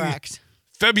assigning. Correct.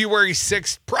 February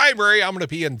 6th primary. I'm going to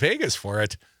be in Vegas for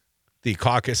it. The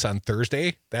caucus on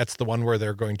Thursday. That's the one where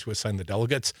they're going to assign the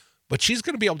delegates. But she's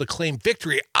going to be able to claim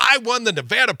victory. I won the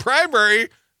Nevada primary.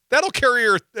 That'll carry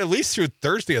her at least through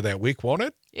Thursday of that week, won't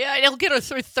it? Yeah, it'll get her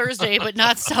through Thursday, but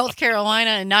not South Carolina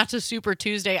and not to Super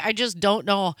Tuesday. I just don't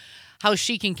know how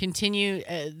she can continue.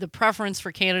 The preference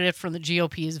for candidate from the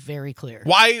GOP is very clear.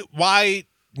 Why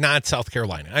not South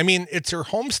Carolina? I mean, it's her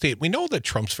home state. We know that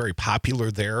Trump's very popular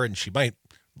there, and she might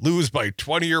lose by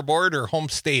 20 or more in her home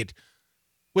state.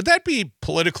 Would that be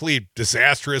politically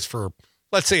disastrous for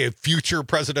let's say, a future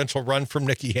presidential run from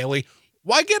Nikki Haley,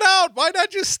 why get out? Why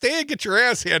not just stay and get your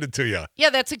ass handed to you?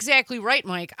 Yeah, that's exactly right,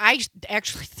 Mike. I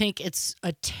actually think it's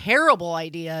a terrible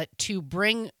idea to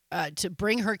bring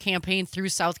her campaign through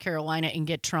South Carolina and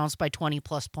get trounced by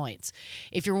 20-plus points.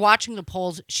 If you're watching the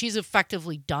polls, she's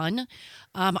effectively done.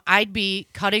 I'd be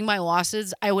cutting my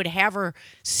losses. I would have her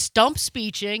stump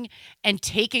speeching and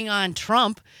taking on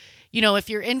Trump. You know, if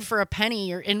you're in for a penny,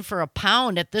 you're in for a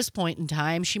pound at this point in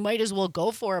time. She might as well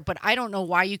go for it, but I don't know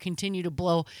why you continue to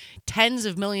blow tens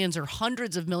of millions or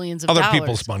hundreds of millions of dollars.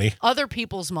 Other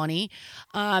people's money.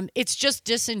 It's just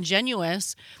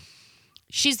disingenuous.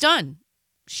 She's done.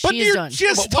 But you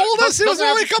just told us it was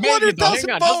only a couple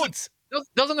 100,000 votes.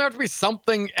 Doesn't there have to be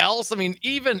something else? I mean,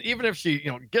 even if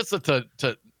she gets it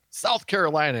to South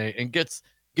Carolina and gets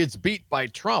beat by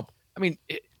Trump, I mean,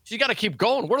 you got to keep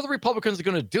going. What are the Republicans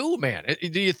going to do, man?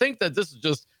 Do you think that this is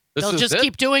just they'll just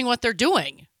keep doing what they're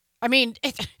doing? I mean,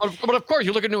 but of course,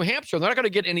 you look at New Hampshire; they're not going to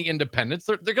get any independents.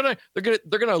 They're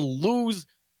gonna lose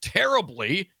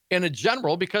terribly in a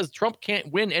general because Trump can't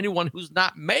win anyone who's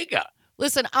not MAGA.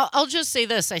 Listen, I'll just say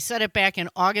this. I said it back in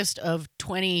August of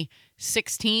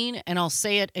 2016, and I'll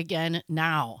say it again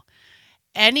now.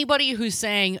 Anybody who's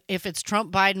saying if it's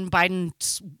Trump,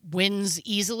 Biden wins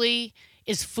easily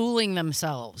is fooling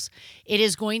themselves. It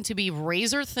is going to be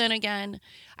razor thin again.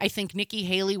 I think Nikki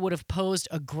Haley would have posed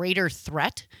a greater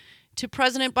threat to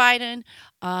President Biden.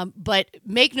 But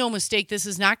make no mistake, this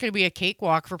is not going to be a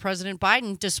cakewalk for President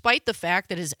Biden, despite the fact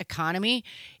that his economy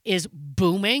is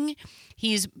booming.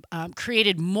 He's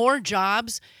created more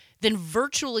jobs than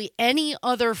virtually any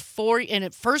other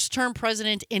first-term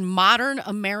president in modern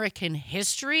American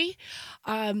history.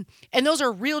 And those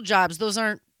are real jobs. Those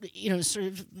aren't, sort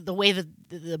of the way that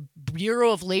the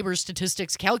Bureau of Labor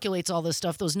Statistics calculates all this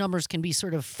stuff. Those numbers can be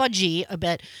sort of fudgy a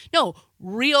bit. No,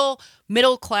 real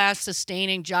middle-class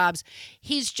sustaining jobs.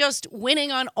 He's just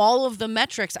winning on all of the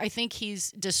metrics. I think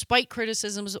despite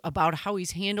criticisms about how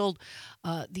he's handled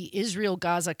the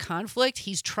Israel-Gaza conflict,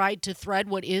 he's tried to thread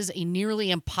what is a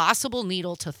nearly impossible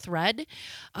needle to thread.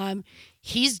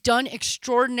 He's done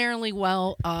extraordinarily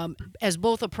well as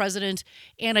both a president,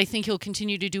 and I think he'll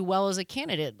continue to do well as a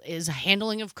candidate. His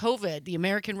handling of COVID, the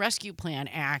American Rescue Plan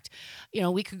Act,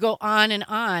 we could go on and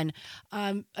on.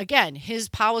 Again, his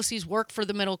policies work for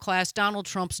the middle class. Donald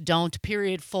Trump's don't,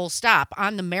 period, full stop.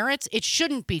 On the merits, it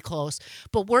shouldn't be close,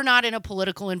 but we're not in a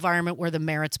political environment where the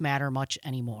merits matter much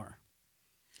anymore.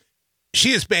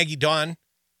 She is Maggie Dawn.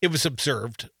 It was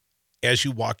observed as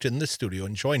you walked in the studio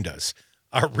and joined us.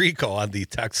 Rico on the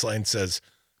text line says,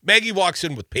 Maggie walks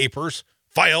in with papers,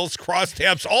 files,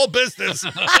 crosstabs, all business.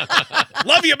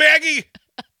 Love you, Maggie.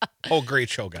 Oh, great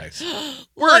show, guys.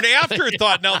 We're an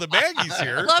afterthought now that Maggie's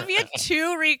here. Love you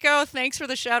too, Rico. Thanks for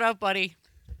the shout out, buddy.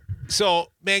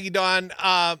 So, Maggie Dawn,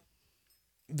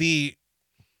 the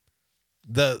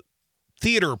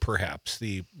theater, perhaps,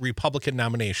 the Republican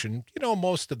nomination,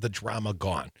 most of the drama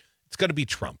gone. It's going to be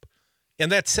Trump.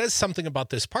 And that says something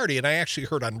about this party. And I actually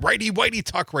heard on Righty Whitey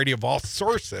Talk Radio of all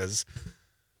sources,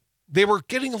 they were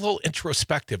getting a little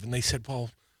introspective. And they said, well,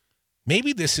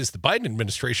 maybe this is the Biden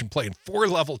administration playing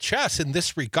four-level chess in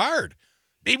this regard.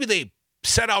 Maybe they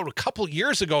set out a couple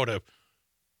years ago to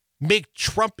make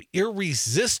Trump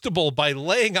irresistible by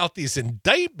laying out these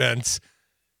indictments.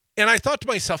 And I thought to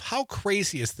myself, how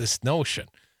crazy is this notion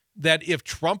that if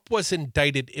Trump was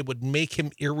indicted, it would make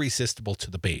him irresistible to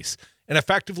the base? And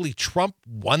effectively, Trump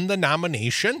won the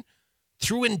nomination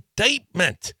through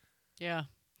indictment. Yeah.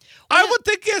 I would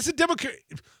think as a Democrat,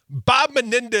 Bob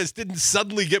Menendez didn't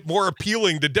suddenly get more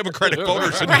appealing to Democratic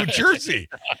voters in New Jersey.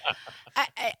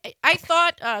 I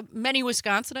thought many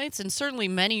Wisconsinites and certainly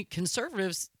many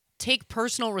conservatives take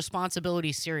personal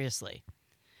responsibility seriously.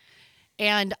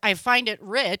 And I find it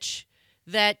rich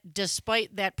that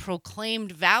despite that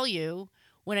proclaimed value,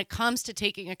 when it comes to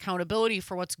taking accountability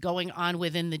for what's going on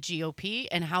within the GOP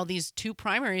and how these two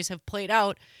primaries have played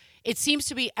out, it seems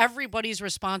to be everybody's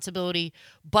responsibility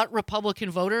but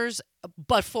Republican voters,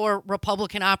 but for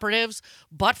Republican operatives,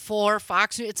 but for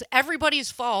Fox. It's everybody's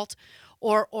fault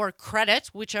or credit,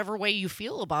 whichever way you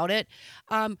feel about it.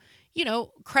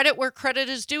 Credit where credit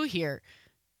is due here.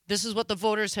 This is what the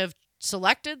voters have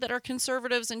selected that are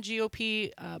conservatives and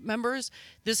GOP members.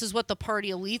 This is what the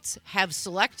party elites have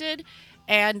selected.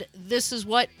 And this is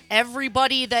what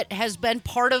everybody that has been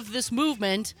part of this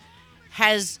movement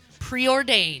has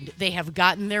preordained. They have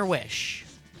gotten their wish.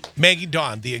 Maggie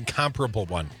Dawn, the incomparable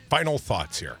one. Final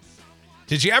thoughts here.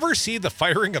 Did you ever see the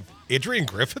firing of Adrian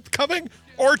Griffith coming?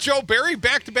 Or Joe Barry,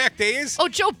 back-to-back days. Oh,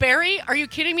 Joe Barry? Are you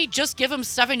kidding me? Just give him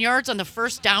 7 yards on the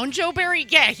first down, Joe Barry?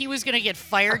 Yeah, he was going to get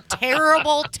fired.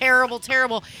 Terrible, terrible,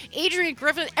 terrible. Adrian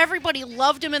Griffin, everybody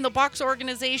loved him in the Bucs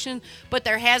organization, but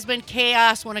there has been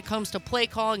chaos when it comes to play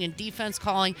calling and defense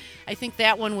calling. I think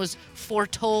that one was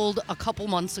foretold a couple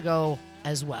months ago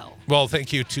as well. Well,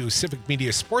 thank you to Civic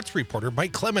Media sports reporter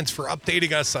Mike Clemens for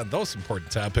updating us on those important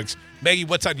topics. Maggie,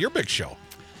 what's on your big show?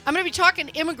 I'm going to be talking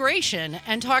immigration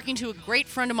and talking to a great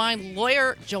friend of mine,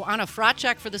 lawyer Joanna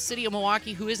Fracek for the city of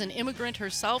Milwaukee, who is an immigrant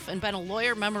herself and been a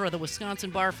lawyer member of the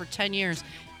Wisconsin Bar for 10 years.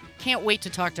 Can't wait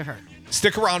to talk to her.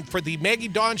 Stick around for the Maggie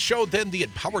Dawn Show, then the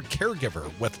Empowered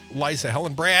Caregiver with Liza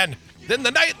Helen Brand, then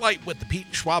the Nightlight with the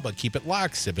Pete Schwaba. Keep it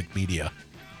locked, Civic Media.